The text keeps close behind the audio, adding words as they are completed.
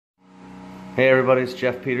Hey everybody, it's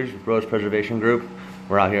Jeff Peters with Rose Preservation Group.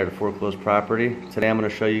 We're out here at a foreclosed property. Today I'm going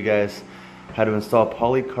to show you guys how to install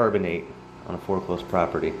polycarbonate on a foreclosed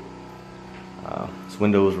property. This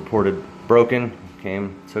window was reported broken.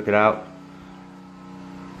 Came, took it out.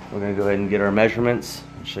 We're going to go ahead and get our measurements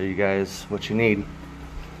and show you guys what you need.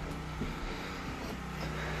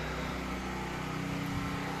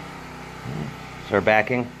 There's our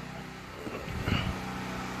backing.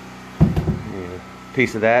 A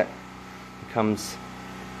piece of that. Comes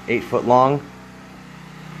 8 foot long.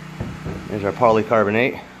 There's our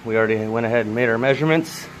polycarbonate. We already went ahead and made our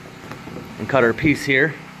measurements and cut our piece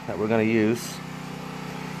here that we're going to use.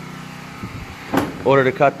 In order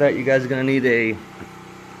to cut that, you guys are going to need a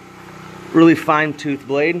really fine tooth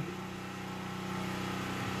blade.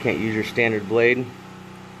 Can't use your standard blade.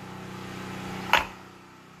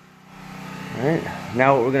 Alright,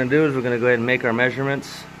 now what we're going to do is we're going to go ahead and make our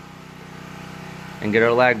measurements and get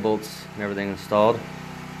our lag bolts and everything installed.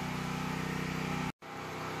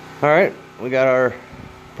 Alright, we got our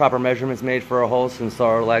proper measurements made for our holes to install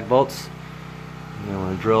our lag bolts. You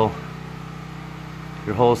want to drill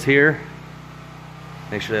your holes here.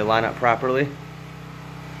 Make sure they line up properly.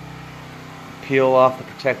 Peel off the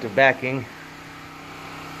protective backing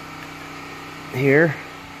here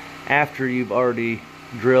after you've already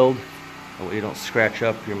drilled, that way you don't scratch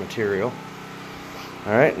up your material.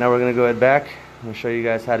 Alright, now we're going to go ahead back. I'm going to show you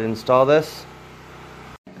guys how to install this.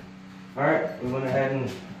 Alright, we went ahead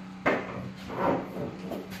and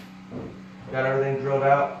got everything drilled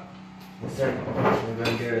out. We're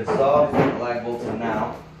going to get it installed. Put the lag bolts in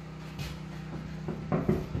now.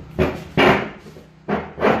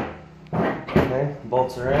 Okay,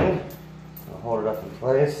 bolts are in. I'll hold it up in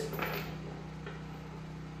place.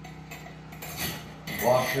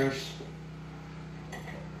 Washers.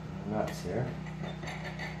 Nuts here.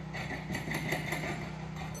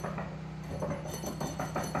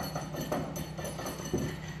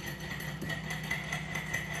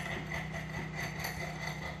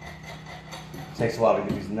 Takes a while to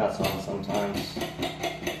get these nuts on sometimes.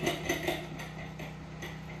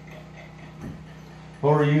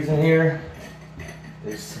 What we're using here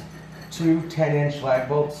is two 10-inch lag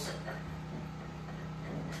bolts.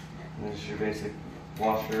 And this is your basic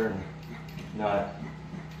washer and nut.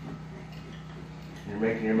 When you're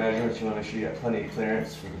making your measurements, you want to make sure you got plenty of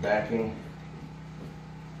clearance for the backing,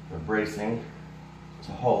 the bracing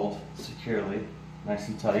to hold securely, nice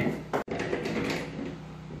and tight.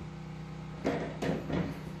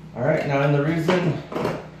 Alright, now and the reason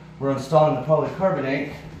we're installing the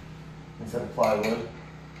polycarbonate instead of plywood,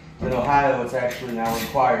 in Ohio it's actually now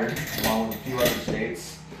required, along with a few other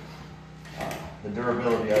states. The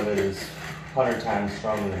durability of it is 100 times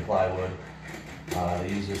stronger than plywood. They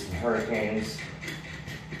use this in hurricanes.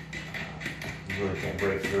 You really can't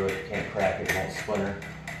break through it, can't crack it, it won't splinter.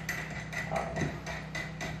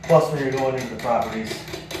 Plus, when you're going into the properties,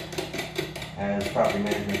 as property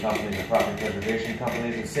management companies and property preservation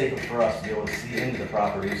companies, it's safer for us to be able to see into the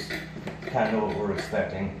properties, kind of know what we're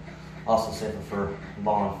expecting. Also safer for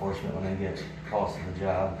law enforcement when they get calls to the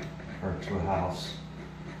job or to a house.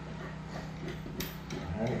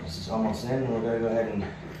 Alright, this is almost in. We're going to go ahead and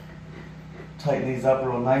tighten these up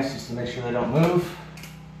real nice just to make sure they don't move.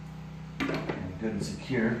 Good and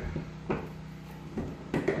secure.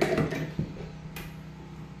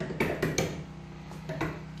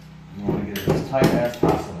 As tight as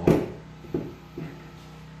possible.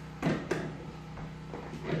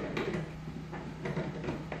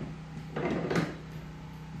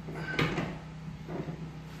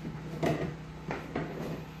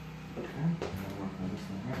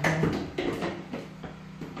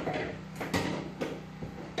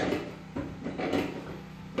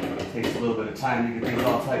 It takes a little bit of time to get things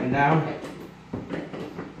all tightened down.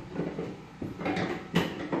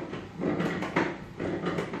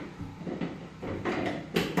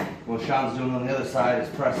 What Sean's doing on the other side is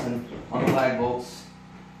pressing on the lag bolts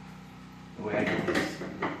the way I get this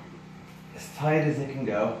as tight as it can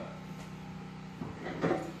go.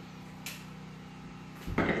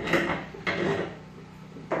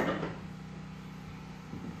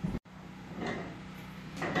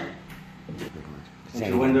 Once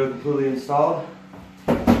your window completely installed,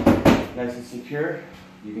 nice and secure,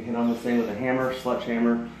 you can hit on this thing with a hammer,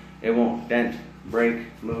 sledgehammer. It won't dent, break,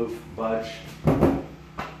 move, budge.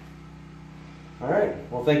 Alright,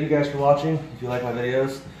 well thank you guys for watching. If you like my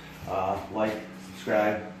videos, like,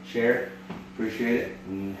 subscribe, share. Appreciate it,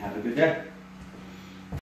 and have a good day.